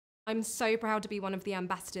I'm so proud to be one of the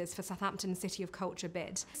ambassadors for Southampton City of Culture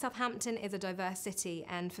bid. Southampton is a diverse city,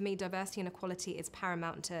 and for me diversity and equality is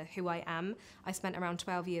paramount to who I am. I spent around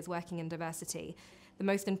 12 years working in diversity. The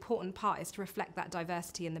most important part is to reflect that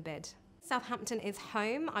diversity in the bid. Southampton is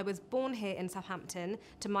home. I was born here in Southampton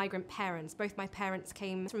to migrant parents. Both my parents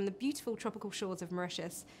came from the beautiful tropical shores of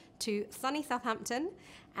Mauritius to sunny Southampton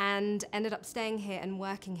and ended up staying here and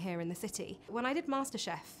working here in the city. When I did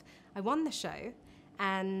MasterChef, I won the show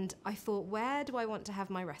and I thought, where do I want to have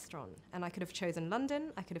my restaurant? And I could have chosen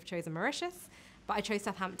London, I could have chosen Mauritius, but I chose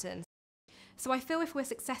Southampton. So I feel if we're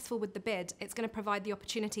successful with the bid, it's going to provide the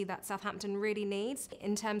opportunity that Southampton really needs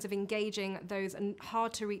in terms of engaging those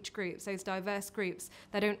hard to reach groups, those diverse groups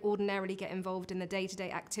that don't ordinarily get involved in the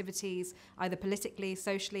day-to-day activities, either politically,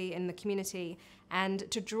 socially, in the community, and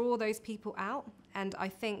to draw those people out. And I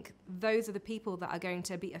think those are the people that are going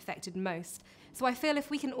to be affected most. So I feel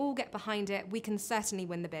if we can all get behind it, we can certainly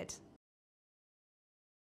win the bid.